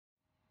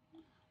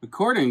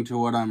according to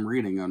what I'm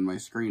reading on my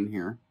screen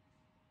here,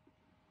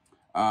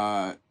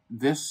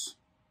 this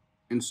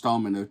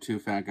installment of Two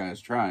Fat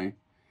Guys Try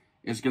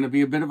is going to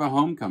be a bit of a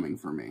homecoming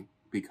for me,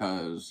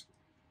 because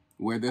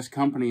where this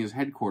company is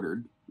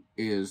headquartered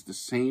is the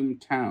same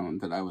town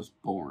that I was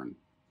born.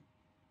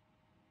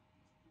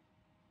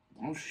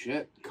 Oh,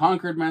 shit.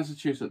 Concord,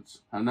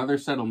 Massachusetts. Another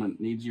settlement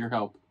needs your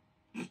help.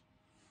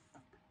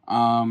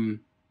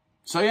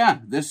 So yeah,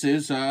 this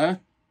is, that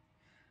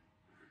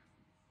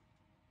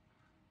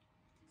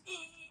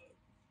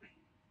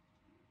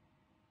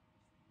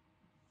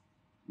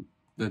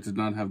did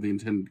not have the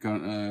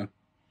intended,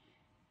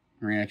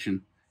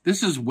 reaction.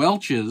 This is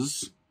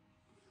Welch's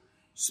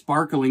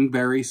Sparkling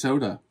Berry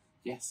Soda.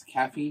 Yes,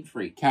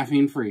 caffeine-free.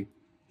 Caffeine-free.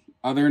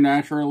 Other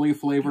naturally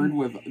flavored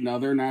with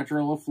other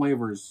natural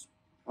flavors.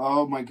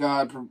 Oh my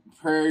God,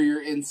 prepare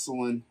your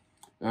insulin.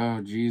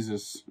 Oh,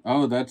 Jesus.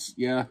 Oh, that's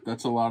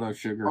a lot of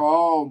sugar.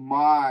 Oh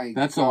my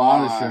That's God. a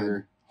lot of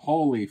sugar.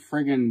 Holy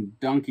friggin'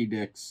 donkey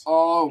dicks.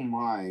 Oh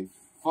my.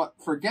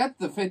 Forget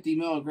the 50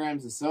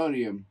 milligrams of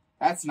sodium.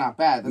 That's not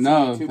bad. That's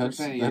no, only 2% that's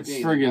of your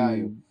daily friggin'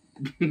 value.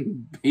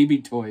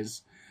 baby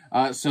toys.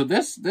 So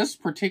this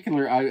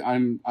particular,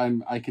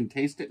 I can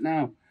taste it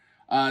now.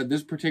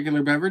 This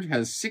particular beverage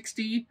has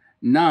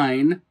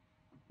 69,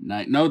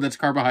 no, that's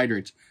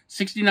carbohydrates.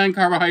 69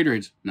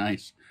 carbohydrates.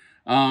 Nice.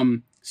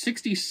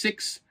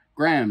 66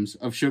 grams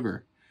of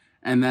sugar.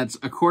 And that's,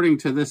 according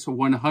to this,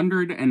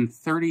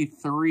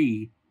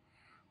 133%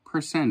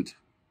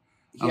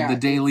 of the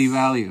daily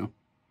value.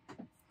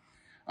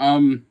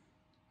 Oh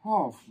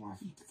my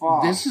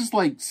fuck. This is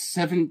like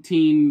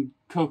 17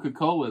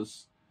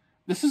 Coca-Colas.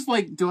 This is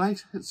like, do I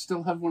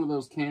still have one of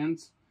those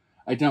cans?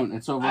 I don't.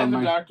 It's over on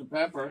my Dr.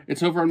 Pepper.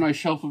 It's over on my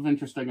shelf of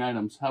interesting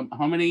items.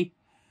 How many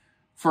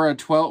for a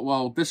 12?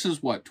 Well, this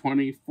is what,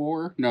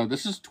 24? No,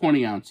 this is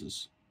 20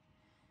 ounces.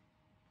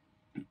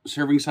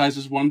 Serving size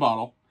is 1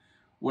 bottle.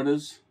 What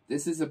is?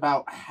 This is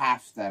about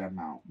half that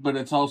amount. But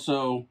it's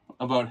also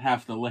about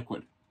half the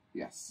liquid.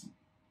 Yes.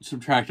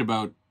 Subtract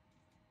about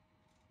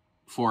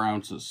 4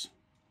 ounces.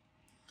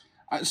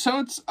 So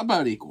it's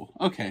about equal.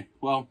 Okay,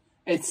 well.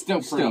 It's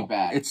still pretty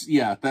bad. It's,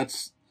 yeah,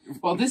 that's...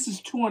 Well, this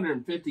is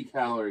 250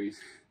 calories.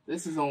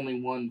 This is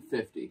only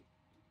 150.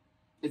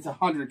 It's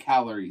 100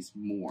 calories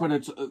more. But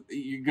it's,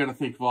 you gotta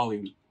think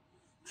volume.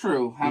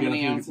 True. How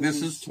many ounces?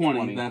 This is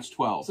 20. That's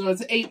 12. So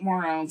it's 8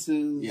 more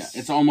ounces. Yeah,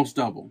 it's almost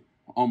double.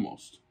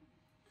 Almost.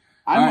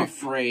 I'm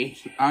afraid.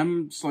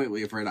 I'm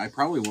slightly afraid. I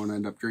probably won't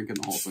end up drinking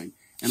the whole thing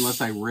unless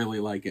I really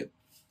like it.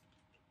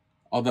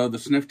 Although the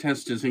sniff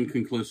test is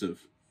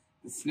inconclusive.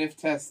 The sniff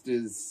test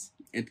is...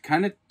 It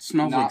kind of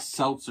smells like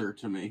seltzer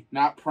to me.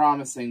 Not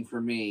promising for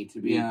me,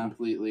 to be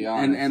completely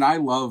honest. And I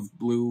love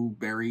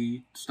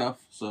blueberry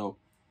stuff, so...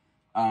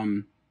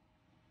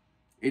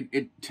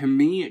 It to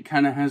me, it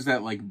kind of has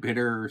that, like,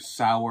 bitter,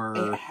 sour...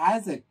 It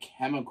has a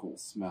chemical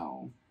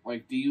smell.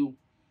 Like, do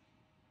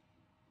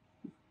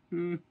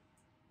you...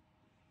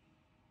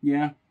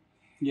 Yeah.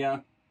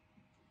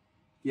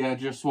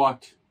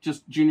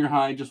 Just junior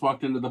high, just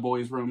walked into the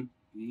boys' room.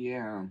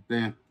 Yeah.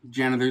 The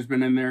janitor's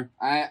been in there.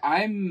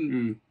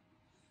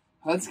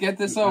 Let's get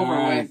this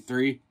over with.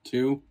 3,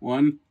 2,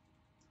 1.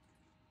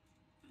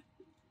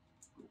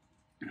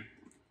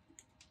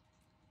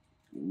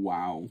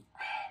 Wow.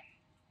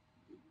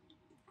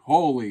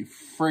 Holy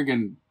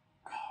friggin'.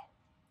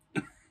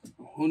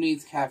 Who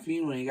needs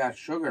caffeine when you got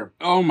sugar?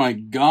 Oh my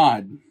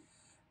God.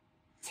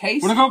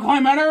 Taste. Wanna go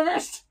climb Mount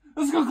Everest?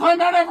 Let's go climb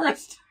Mount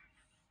Everest!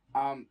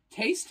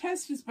 Taste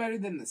test is better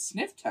than the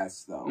sniff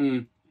test,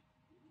 though.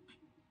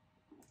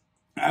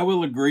 I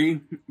will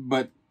agree,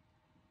 but...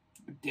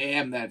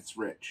 Damn, that's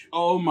rich.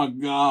 Oh my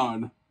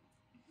God.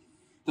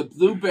 The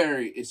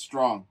blueberry is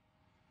strong.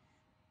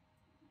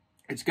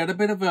 It's got a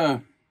bit of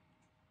a...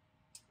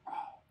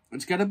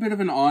 It's got a bit of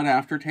an odd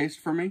aftertaste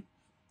for me.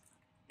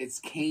 It's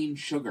cane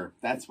sugar.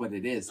 That's what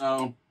it is.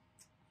 Oh.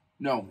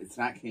 No, it's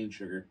not cane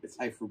sugar. It's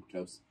high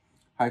fructose.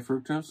 High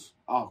fructose?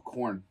 Oh,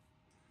 corn.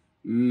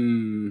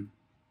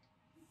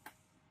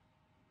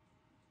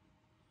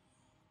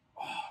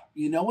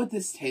 You know what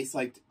this tastes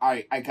like?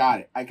 Alright, I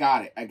got it.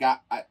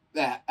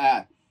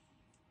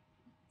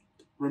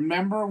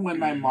 Remember when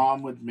my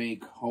mom would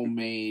make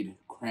homemade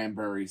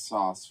cranberry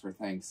sauce for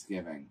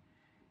Thanksgiving?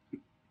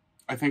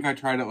 I think I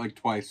tried it like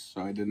twice,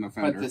 so I didn't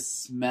offend her. But the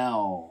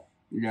smell.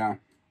 Yeah.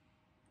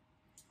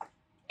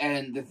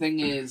 And the thing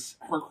is,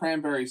 her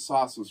cranberry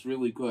sauce was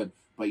really good,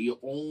 but you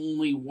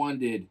only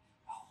wanted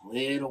a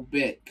little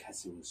bit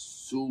because it was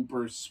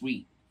super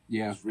sweet.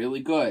 Yeah. It was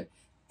really good.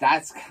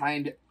 That's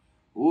kind of...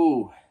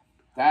 Ooh,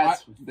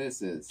 that's what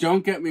this is.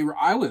 Don't get me wrong.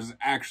 I was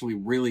actually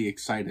really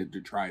excited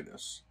to try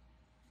this.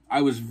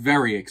 I was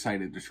very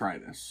excited to try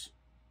this.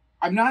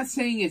 I'm not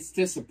saying it's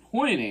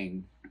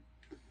disappointing.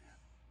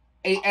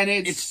 And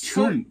it's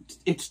too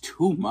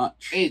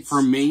much. It's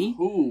for me.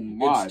 Too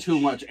much. It's too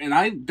much, and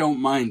I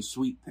don't mind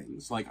sweet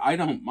things. Like I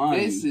don't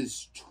mind. This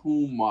is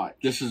too much.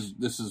 This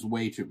is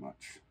way too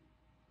much.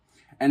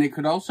 And it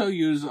could also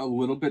use a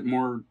little bit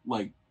more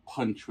like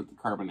punch with the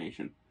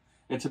carbonation.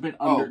 It's a bit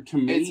under, to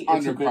me,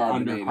 it's a bit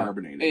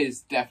undercarbonated. It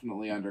is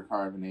definitely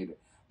undercarbonated.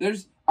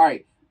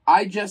 Alright,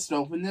 I just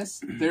opened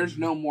this. There's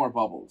no more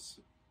bubbles.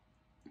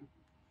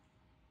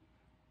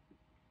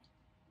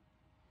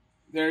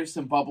 There's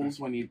some bubbles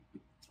when you...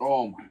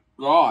 Oh my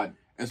god.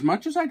 As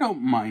much as I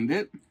don't mind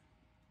it,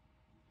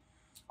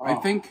 I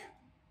think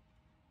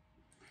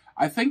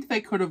they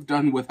could have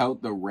done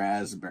without the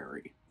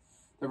raspberry.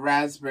 The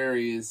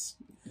raspberry is...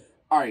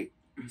 Alright,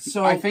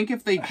 so... I think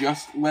if they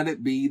just let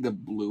it be the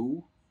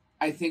blue...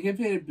 I think if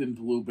it had been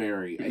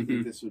blueberry, I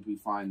think this would be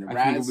fine.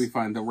 I think it would be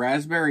fine. The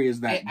raspberry is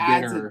that bitter... It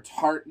adds a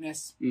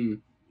tartness.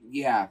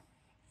 Yeah.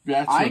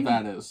 That's what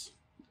that is.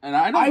 And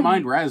I don't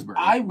mind raspberry.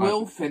 I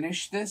will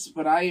finish this,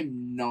 but I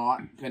am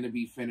not going to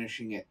be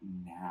finishing it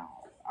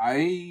now.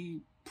 I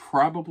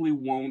probably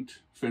won't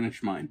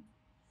finish mine.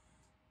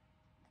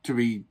 To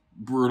be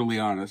brutally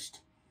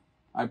honest.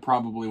 I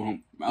probably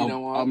won't. You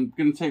know what? I'm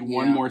going to take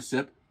one more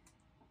sip.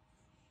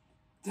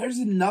 There's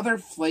another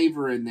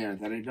flavor in there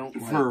that I don't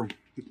like. For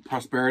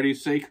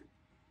prosperity's sake.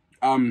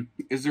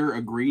 Is there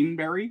a green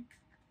berry?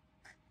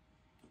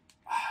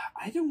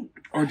 I don't...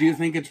 Or do you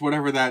think it's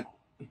whatever that...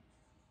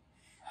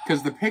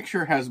 Because the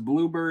picture has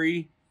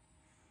blueberry,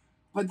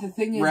 but the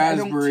thing is,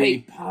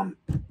 raspberry. I don't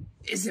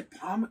take Is it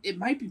It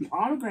might be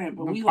pomegranate,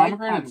 but we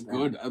pomegranate's like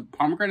pomegranate. Good.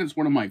 Pomegranate's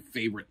one of my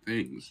favorite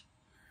things.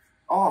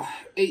 Oh,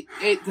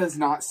 it does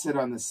not sit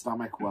on the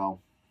stomach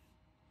well.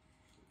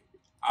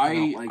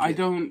 I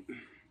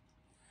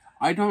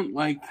don't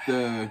like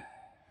the...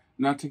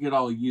 Not to get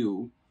all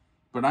you,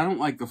 but I don't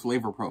like the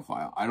flavor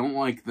profile. I don't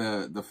like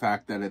the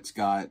fact that it's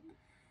got...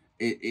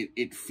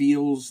 It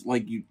feels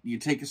like you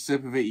take a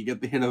sip of it, you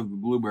get the hit of the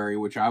blueberry,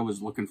 which I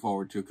was looking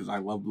forward to because I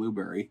love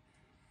blueberry.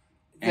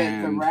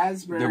 The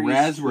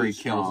raspberry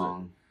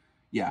kills it.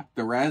 Yeah,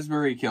 the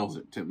raspberry kills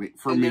it to me.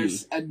 For me,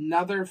 there's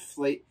another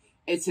flavor.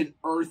 It's an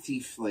earthy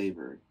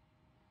flavor.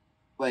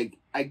 Like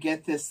I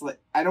get this. Like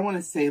I don't want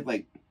to say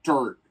like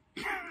dirt,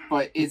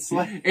 but it's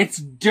like it's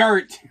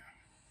dirt,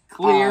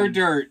 clear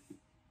dirt.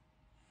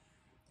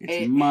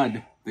 It's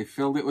mud. They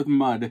filled it with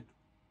mud.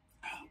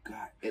 Oh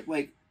god! It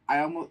like. I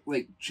almost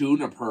like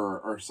juniper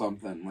or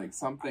something, like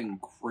something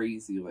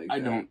crazy like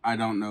that. I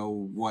don't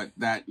know what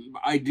that...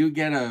 I do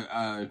get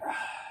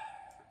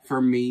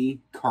for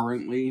me,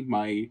 currently,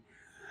 my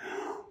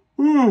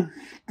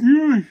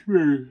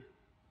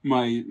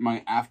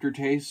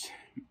aftertaste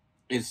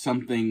is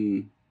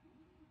something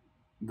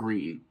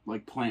green,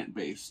 like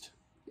plant-based.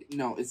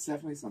 No, it's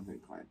definitely something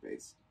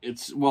plant-based.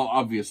 It's, well,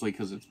 obviously,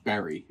 because it's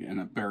berry, and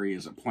a berry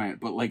is a plant,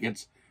 but like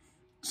it's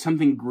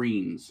something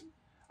greens.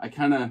 I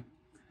kind of...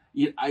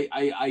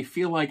 I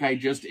feel like I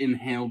just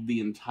inhaled the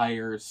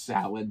entire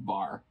salad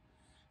bar.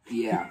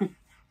 Yeah.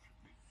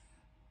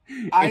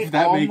 If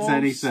that makes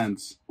any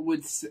sense.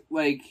 Would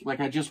like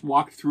I just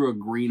walked through a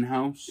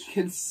greenhouse.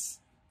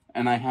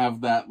 And I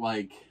have that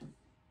like...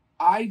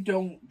 I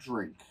don't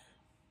drink.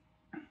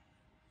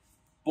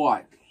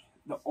 But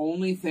the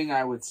only thing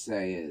I would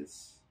say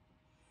is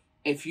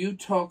if you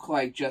took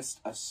like just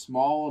a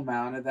small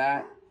amount of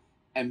that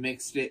and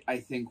mixed it, I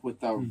think,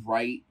 with the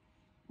right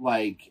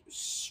like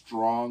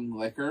strong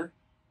liquor,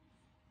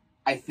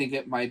 I think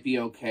it might be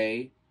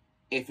okay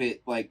if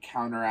it like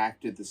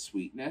counteracted the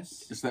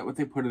sweetness. Is that what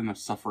they put in a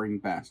Suffering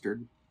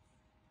Bastard?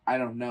 I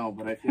don't know,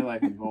 but I feel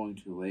like I'm going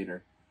to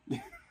later.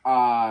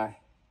 But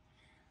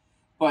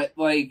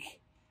like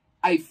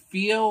I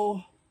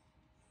feel,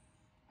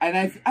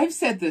 and I've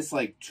said this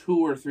like 2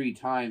 or 3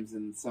 times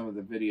in some of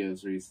the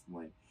videos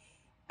recently,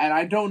 and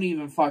I don't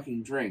even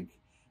fucking drink,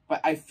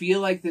 but I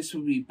feel like this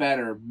would be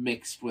better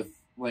mixed with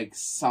like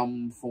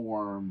some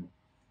form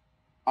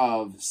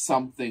of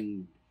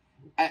something,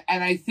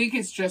 and I think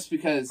it's just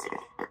because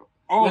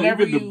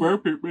whenever the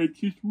burp it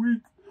makes you weak.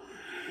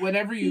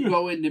 Whenever you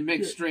go into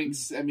mixed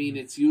drinks, I mean,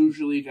 it's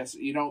usually just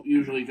you don't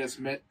usually just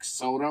mix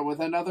soda with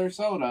another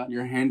soda.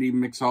 Your handy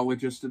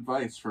mixologist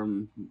advice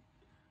from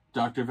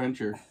Dr.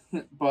 Venture.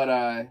 But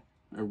a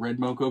red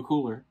mocha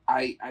cooler.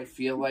 I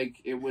feel like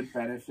it would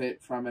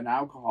benefit from an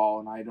alcohol,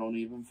 and I don't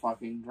even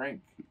fucking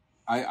drink.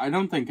 I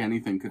don't think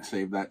anything could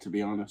save that, to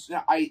be honest.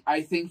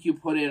 I think you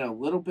put in a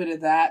little bit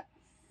of that,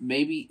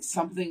 maybe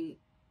something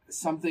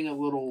a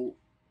little,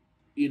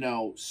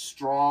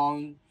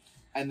 strong,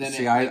 and then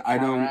it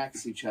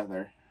counteracts each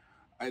other.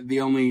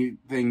 The only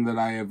thing that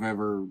I have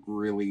ever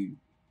really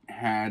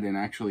had and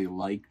actually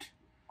liked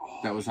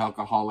that was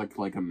alcoholic,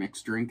 like a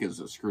mixed drink, is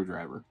a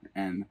screwdriver.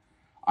 And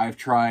I've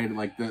tried,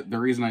 like, the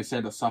reason I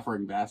said a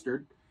Suffering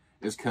Bastard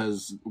is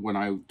because when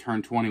I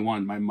turned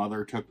 21, my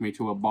mother took me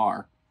to a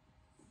bar.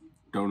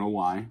 Don't know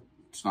why.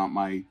 It's not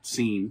my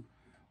scene.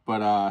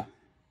 But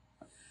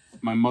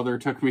my mother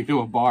took me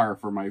to a bar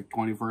for my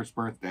 21st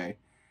birthday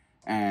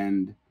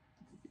and,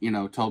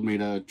 told me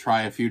to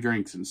try a few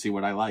drinks and see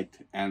what I liked.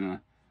 And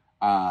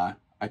I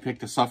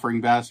picked a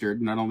Suffering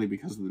Bastard, not only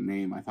because of the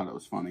name, I thought it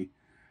was funny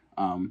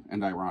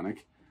and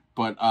ironic,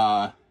 but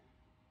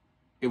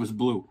it was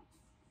blue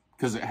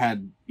because it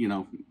had,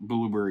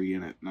 blueberry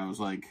in it. And I was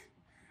like,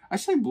 I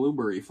say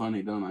blueberry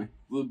funny, don't I?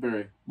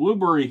 Blueberry.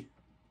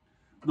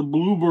 The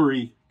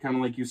blueberry kind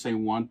of like you say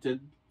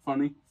wanted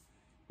funny.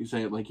 You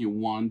say it like you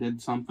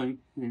wanded something.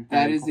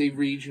 That is a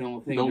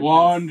regional thing. The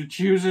wand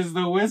chooses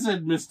the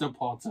wizard, Mr.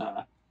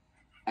 Potter.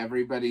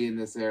 Everybody in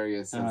this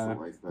area says it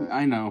like that.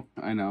 I know.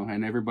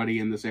 And everybody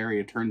in this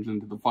area turns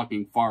into the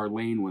fucking far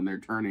lane when they're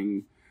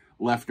turning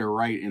left or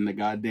right in the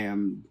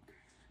goddamn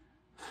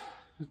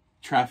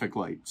traffic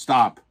light.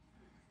 Stop.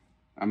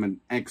 I'm an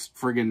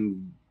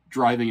ex-friggin'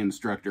 driving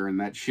instructor, and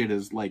that shit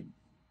is, like...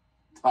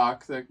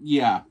 toxic?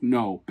 Yeah,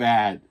 no,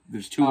 bad.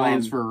 There's 2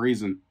 lanes for a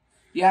reason.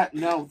 Yeah,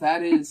 no,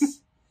 that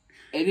is...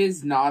 it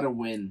is not a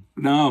win.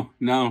 No.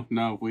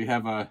 We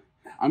have a...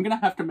 I'm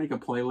gonna have to make a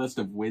playlist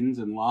of wins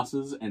and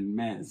losses and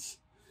mez.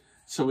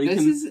 So we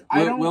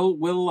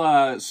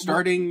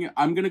starting...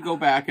 I'm gonna go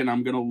back and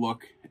I'm gonna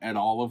look at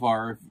all of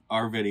our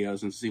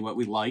videos and see what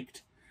we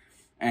liked.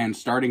 And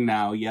starting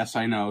now, yes,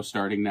 I know,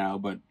 starting now,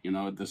 but, you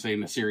know, this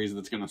ain't a series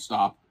that's going to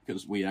stop,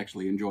 because we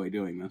actually enjoy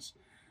doing this.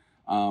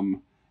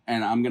 And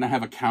I'm going to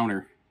have a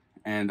counter,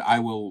 and I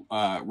will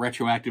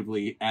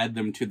retroactively add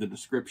them to the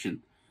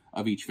description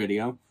of each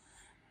video.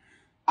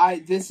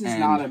 This is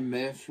not a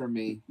myth for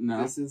me.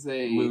 No, this is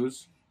a...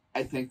 lose.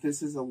 I think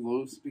this is a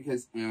lose,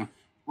 because, yeah.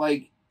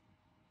 like,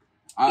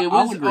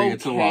 I'll agree,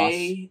 it's a loss.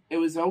 It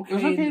was okay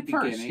in the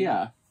beginning. First,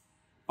 yeah.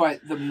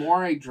 But the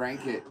more I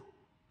drank it,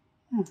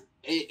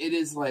 it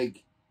is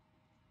like,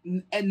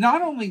 and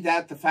not only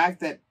that, the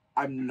fact that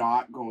I'm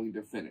not going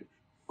to finish.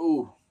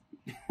 Ooh.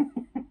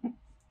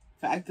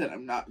 Fact that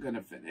I'm not going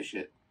to finish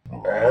it. I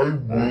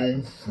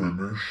will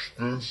finish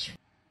this.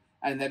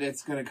 And that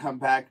it's going to come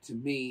back to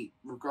me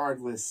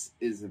regardless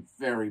is a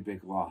very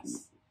big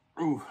loss.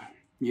 Ooh.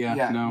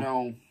 Yeah,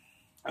 no.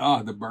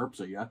 Oh, the burps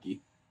are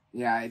yucky.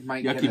 Yeah, I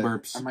might yucky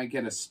burps. I might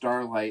get a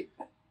Starlight.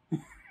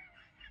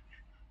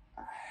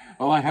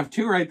 Well, I have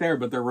 2 right there,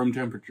 but they're room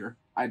temperature.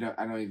 I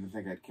don't even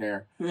think I'd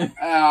care.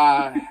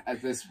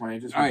 At this point, I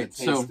just want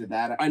the taste of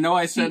that. I know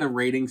I said a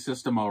rating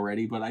system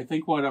already, but I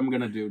think what I'm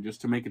going to do,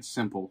 just to make it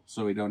simple,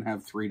 so we don't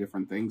have 3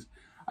 different things,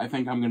 I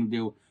think I'm going to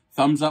do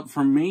thumbs up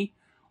from me,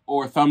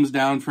 or thumbs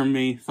down from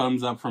me,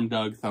 thumbs up from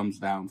Doug, thumbs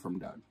down from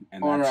Doug.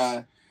 And or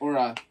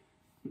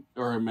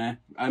a meh.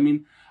 I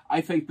mean,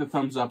 I think the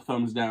thumbs up,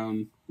 thumbs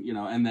down, you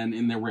know, and then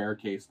in the rare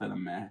case that a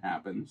meh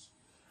happens.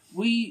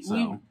 We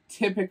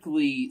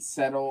typically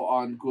settle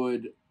on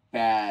good,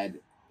 bad.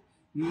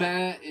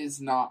 Meh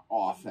is not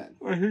often.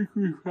 I think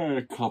we've had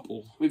a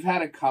couple. We've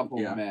had a couple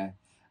meh.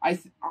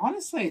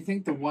 Honestly, I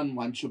think the one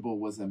Lunchable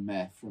was a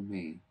meh for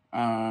me.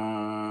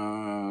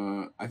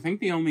 I think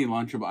the only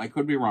Lunchable, I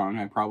could be wrong,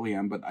 I probably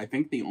am, but I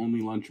think the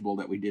only Lunchable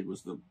that we did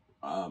was the,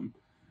 I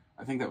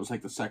think that was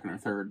like the 2nd or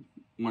 3rd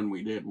one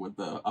we did with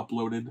the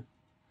uploaded,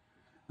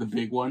 the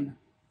big one.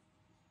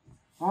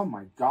 Oh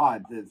my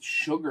god, the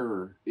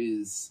sugar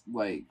is,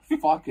 like,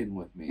 fucking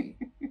with me.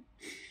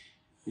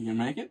 You can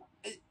make it?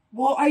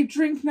 Well, I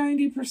drink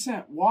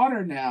 90%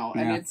 water now,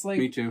 and it's like...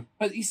 me too.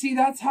 But you see,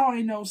 that's how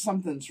I know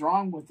something's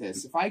wrong with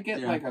this. If I get,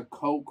 like, a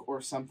Coke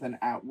or something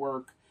at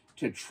work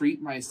to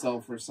treat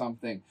myself or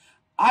something,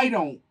 I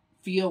don't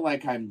feel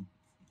like I'm,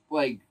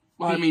 like...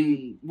 Well, I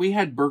mean, we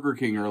had Burger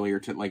King earlier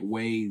to, like,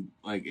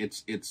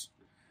 it's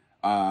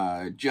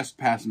just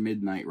past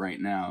midnight right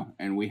now,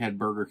 and we had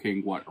Burger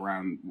King,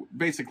 around,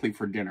 basically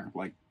for dinner,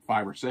 like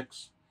 5 or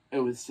 6? It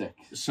was 6.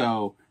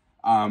 So...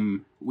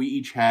 we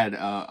each had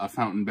a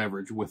fountain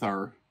beverage with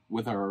our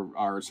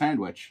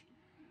sandwich,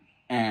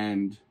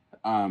 and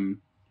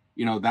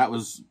you know, that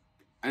was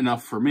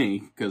enough for me,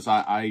 because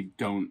I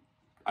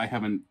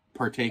haven't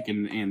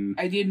partaken in...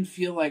 I didn't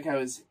feel like I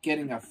was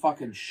getting a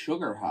fucking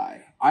sugar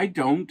high. I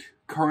don't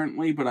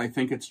currently, but I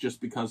think it's just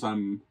because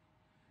I'm,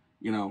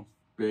 you know,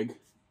 big.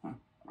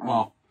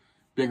 Well,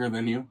 bigger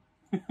than you.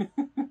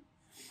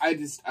 I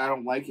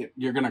don't like it.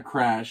 You're gonna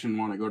crash and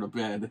want to go to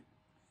bed.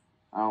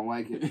 I don't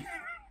like it.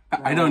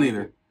 I don't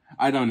either.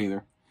 I don't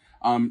either.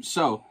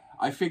 So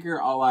I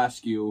figure I'll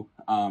ask you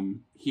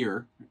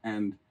here,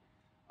 and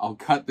I'll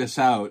cut this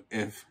out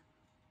if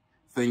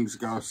things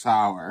go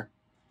sour.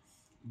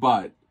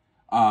 But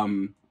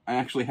I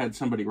actually had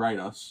somebody write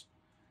us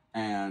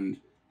and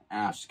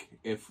ask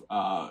if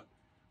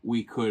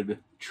we could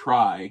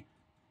try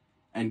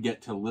and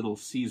get to Little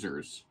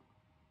Caesars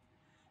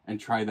and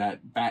try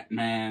that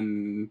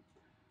Batman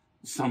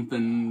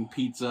something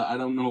pizza. I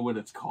don't know what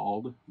it's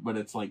called, but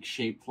it's like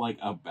shaped like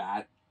a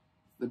bat.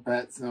 The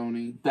Bat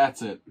Sony.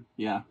 That's it.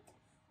 Yeah.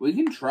 We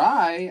can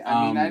try.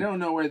 I mean, I don't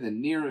know where the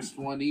nearest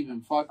one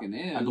even fucking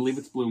is. I believe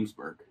it's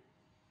Bloomsburg.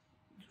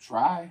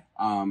 Try.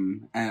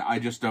 And I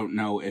just don't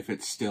know if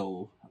it's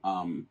still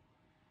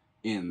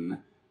in,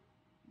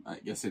 I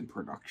guess, in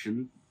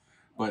production.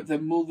 But the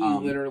movie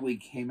literally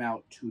came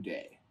out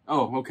today.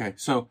 Oh, okay.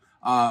 So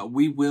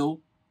we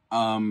will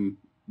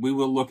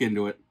look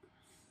into it.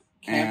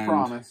 Can't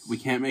promise. We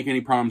can't make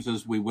any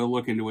promises. We will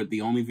look into it.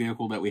 The only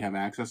vehicle that we have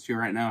access to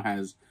right now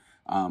has,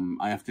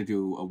 I have to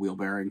do a wheel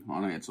bearing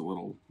on it. It's a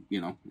little, you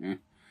know,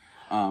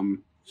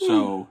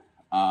 so,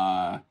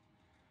 I'll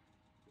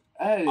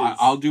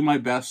do my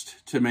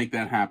best to make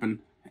that happen.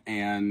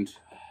 And,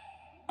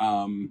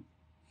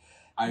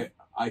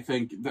 I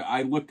think that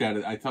I looked at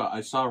it. I thought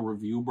I saw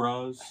Review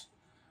Bros,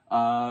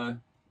 a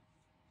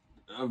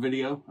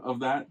video of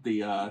that.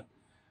 The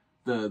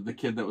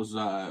kid that was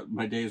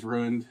My Day is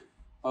Ruined.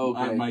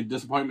 Okay. My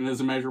disappointment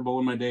is immeasurable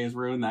and my day is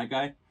ruined. That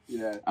guy.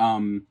 Yeah.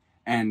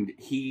 And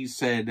he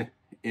said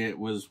it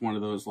was one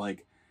of those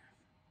like.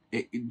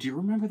 Do you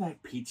remember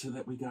that pizza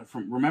that we got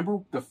from?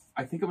 Remember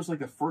I think it was like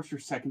the first or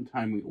second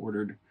time we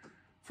ordered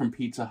from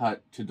Pizza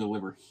Hut to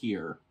deliver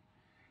here,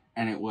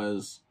 and it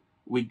was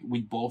we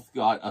both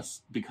got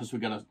us because we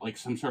got like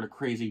some sort of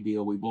crazy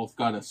deal. We both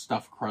got a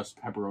stuffed crust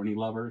pepperoni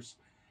lovers,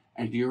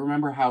 and do you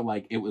remember how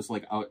like it was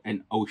like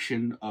an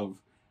ocean of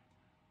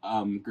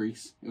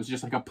grease? It was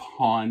just like a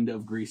pond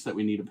of grease that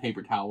we needed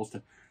paper towels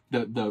to.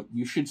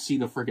 You should see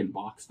the friggin'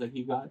 box that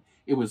he got.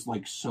 It was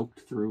like soaked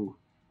through.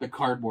 The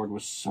cardboard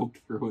was soaked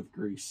through with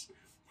grease.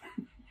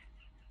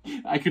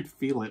 I could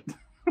feel it.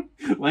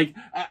 Like,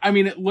 I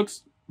mean, it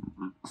looks,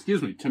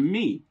 excuse me, to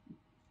me,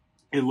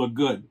 it looked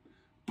good.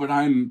 But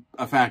I'm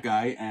a fat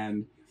guy,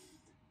 and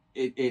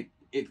it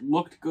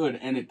looked good,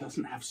 and it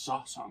doesn't have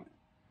sauce on it.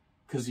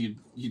 Because you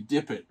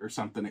dip it or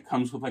something. It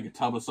comes with like a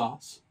tub of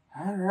sauce.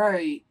 All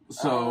right.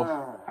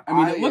 So, I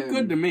mean, it looked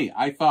good to me.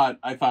 I thought,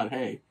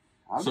 hey.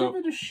 I'll give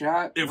it a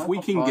shot. If we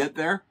can get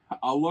there,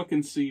 I'll look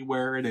and see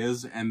where it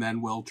is, and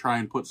then we'll try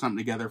and put something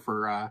together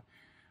for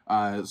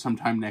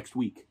sometime next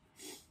week.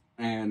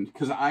 And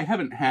because I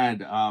haven't had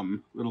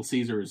Little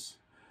Caesars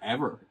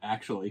ever,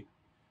 actually.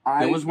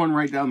 There was one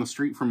right down the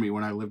street from me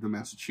when I lived in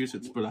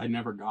Massachusetts, but I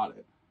never got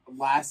it.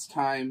 Last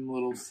time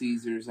Little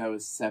Caesars, I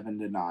was 7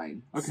 to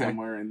 9,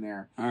 somewhere in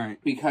there. All right,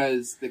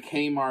 because the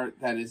Kmart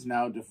that is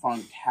now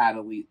defunct had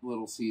a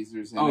Little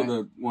Caesars in it. Oh,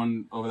 the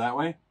one over that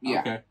way?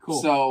 Yeah. Okay,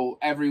 cool. So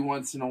every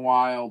once in a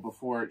while,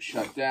 before it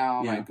shut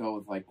down, I'd go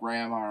with like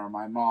Grandma or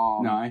my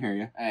mom. No, I hear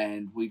you.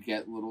 And we'd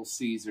get Little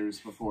Caesars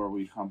before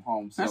we come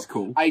home. So that's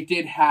cool. I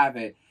did have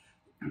it,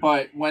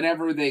 but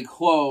whenever they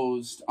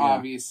closed,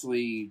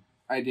 obviously.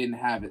 I didn't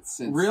have it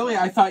since. Really?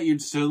 I thought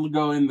you'd still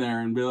go in there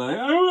and be like,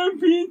 I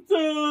want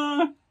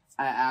pizza!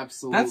 I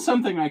absolutely... That's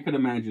something I could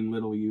imagine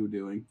little you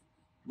doing.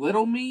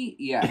 Little me?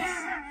 Yes.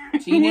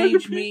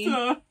 Teenage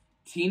me?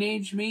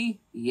 Teenage me?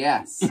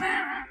 Yes.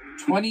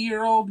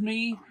 20-year-old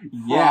me?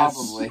 Yes.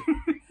 Probably.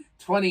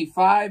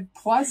 25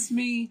 plus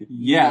me?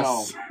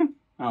 Yes. No.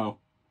 Oh.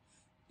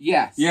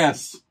 Yes.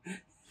 Yes.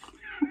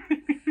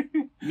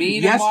 Me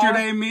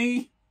yesterday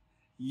me?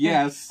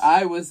 Yes.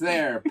 I was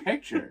there.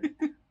 Picture.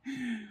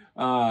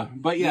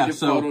 But yeah,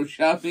 so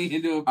Photoshop me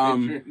into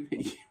a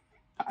picture.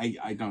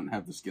 I don't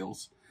have the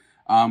skills.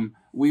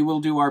 We will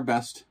do our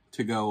best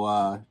to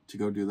go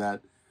do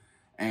that,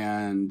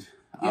 and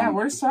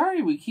we're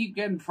sorry we keep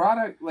getting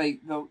product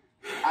like the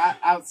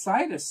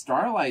outside of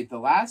Starlight. The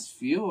last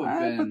few have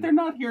been, but they're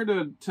not here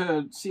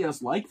to see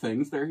us like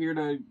things. They're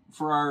here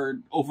for our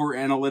over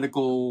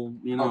analytical,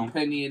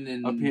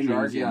 opinions,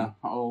 jargon. Yeah,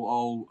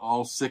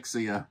 all 6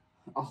 of you.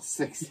 All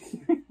 6.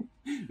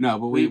 No,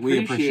 but we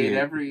appreciate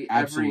every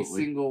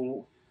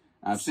single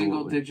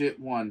digit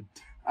one.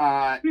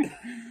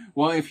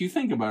 Well, if you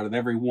think about it,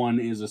 every one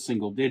is a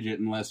single digit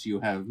unless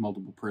you have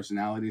multiple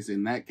personalities.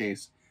 In that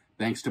case,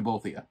 thanks to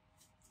both of you.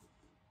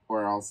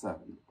 Or all 7.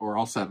 Or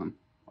all 7.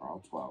 Or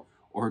all 12.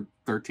 Or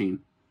 13.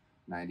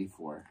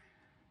 94.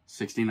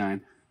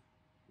 69.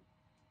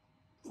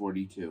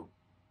 42.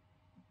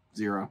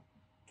 0.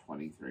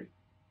 23.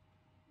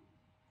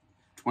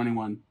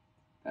 21.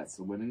 That's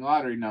the winning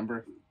lottery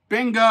number.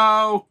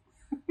 Bingo!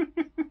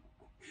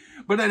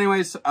 But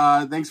anyways,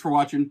 thanks for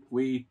watching.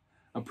 We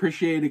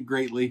appreciate it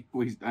greatly.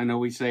 I know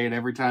we say it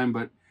every time,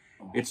 but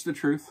it's the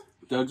truth.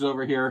 Doug's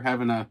over here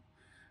having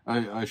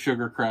a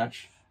sugar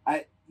crash.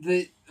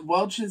 The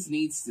Welch's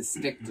needs to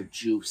stick to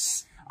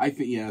juice. I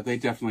think they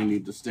definitely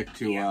need to stick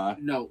to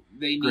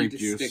they need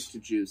to stick to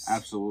juice.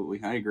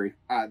 Absolutely, I agree.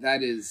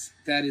 That is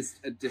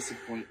a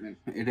disappointment.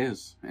 It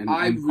is, and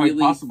quite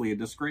possibly a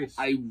disgrace.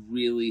 I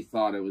really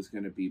thought it was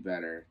going to be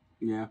better.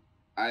 Yeah.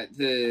 I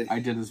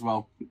did as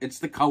well. It's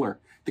the color.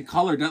 The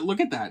color. Look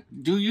at that.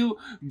 Do you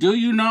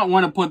not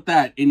want to put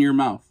that in your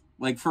mouth?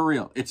 Like, for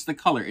real. It's the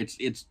color.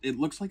 It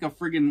looks like a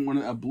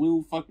friggin' a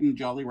blue fucking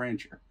Jolly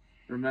Rancher.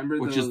 Remember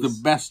which is the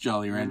best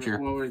Jolly Rancher.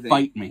 What were they?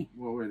 Fight me.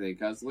 What were they?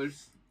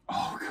 Guzzlers?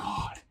 Oh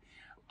God.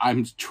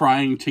 I'm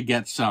trying to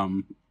get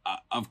some.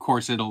 Of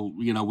course it'll,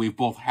 we've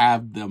both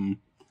had them.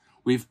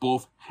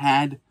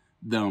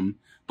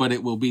 But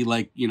it will be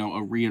like,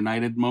 a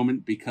reunited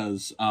moment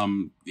because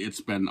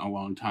it's been a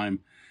long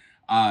time.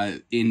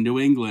 In New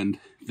England,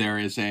 there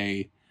is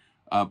a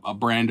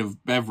brand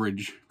of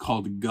beverage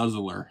called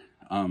Guzzler.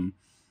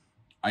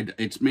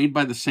 It's made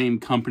by the same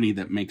company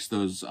that makes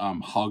those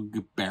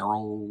hug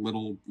barrel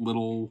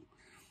little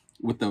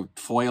with the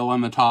foil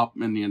on the top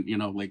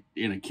and like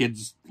in a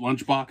kid's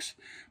lunchbox.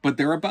 But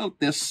they're about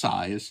this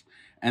size,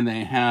 and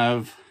they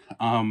have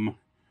the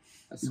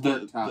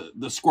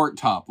squirt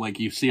top like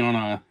you see on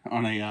a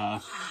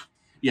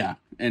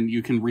and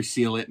you can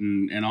reseal it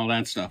and all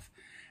that stuff.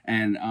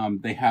 And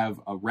they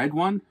have a red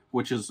one,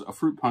 which is a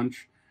fruit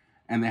punch,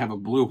 and they have a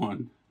blue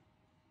one,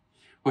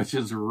 which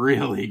is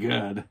really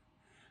good.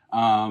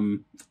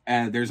 And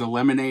there's a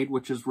lemonade,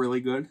 which is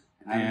really good.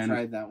 I haven't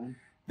tried that one.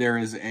 There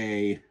is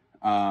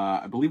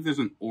I believe there's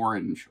an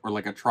orange or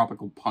like a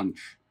tropical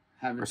punch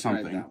Haven't or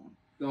something. tried that one.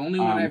 The only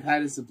one I've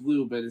had is the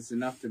blue, but it's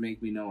enough to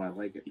make me know I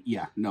like it.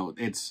 Yeah, no,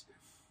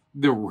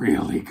 they're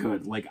really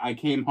good. Like, I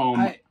came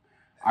home,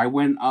 I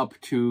went up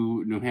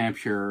to New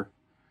Hampshire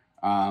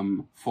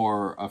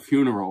for a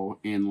funeral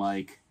in,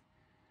 like,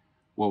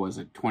 what was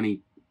it,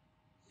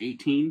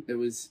 2018? It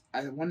was,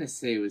 I want to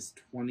say it was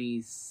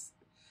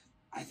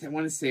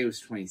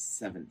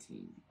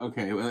 2017.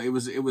 Okay, well, it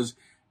was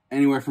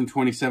anywhere from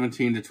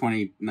 2017 to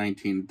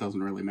 2019. It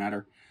doesn't really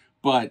matter.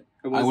 But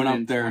It wasn't I went up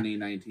in there.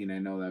 2019, I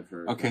know that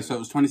for a Okay, fact. so it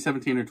was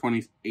 2017 or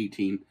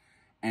 2018,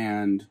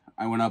 and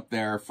I went up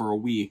there for a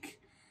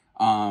week,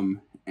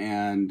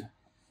 and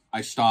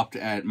I stopped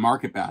at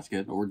Market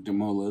Basket, or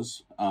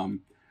Demola's,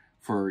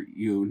 for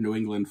you New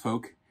England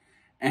folk,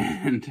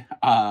 and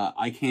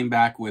I came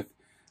back with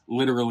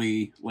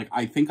literally, like,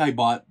 I think I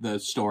bought the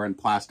store in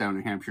Plastown,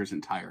 New Hampshire's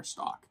entire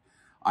stock.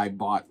 I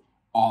bought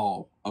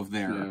all of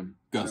their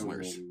guzzlers. That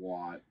was a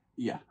lot.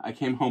 Yeah, I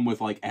came home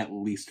with, like, at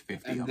least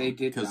 50 And of they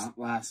them. did not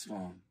last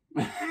long.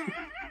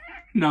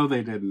 No,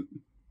 they didn't.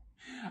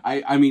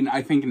 I mean,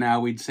 I think now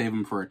we'd save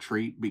them for a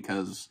treat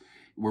because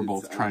we're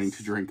both trying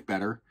to drink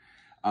better.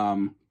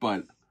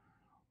 But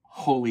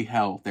holy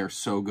hell, they're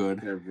so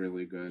good. They're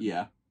really good.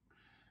 Yeah.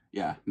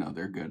 Yeah, no,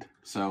 they're good.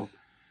 So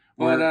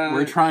But,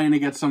 we're trying to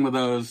get some of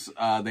those.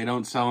 They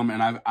don't sell them,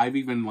 and I've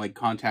even, like,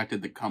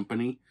 contacted the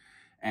company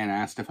and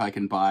asked if I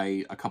can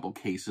buy a couple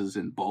cases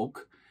in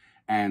bulk,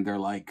 and they're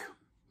like,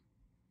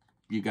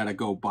 you gotta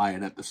go buy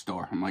it at the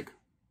store. I'm like,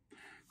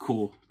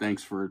 cool,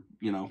 thanks for,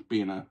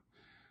 being a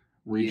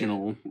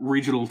regional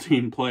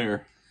team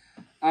player.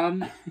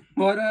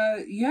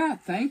 Yeah,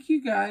 thank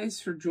you guys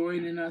for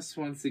joining us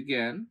once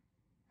again.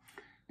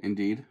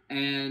 Indeed.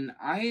 And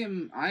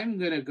I'm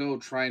gonna go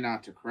try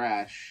not to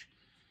crash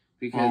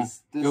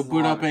because go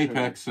boot up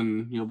Apex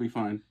and you'll be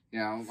fine.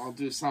 Yeah, I'll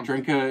do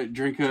something.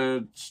 Drink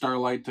a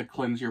Starlight to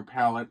cleanse your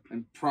palate.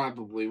 And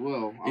probably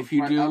will.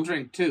 I'll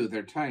drink two.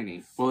 They're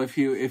tiny. Well, if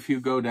you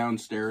go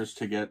downstairs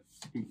to get,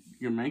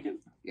 you're making.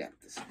 Yeah.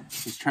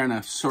 He's trying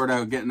to sort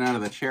out getting out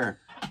of the chair.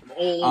 I'm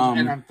old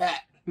and I'm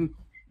fat.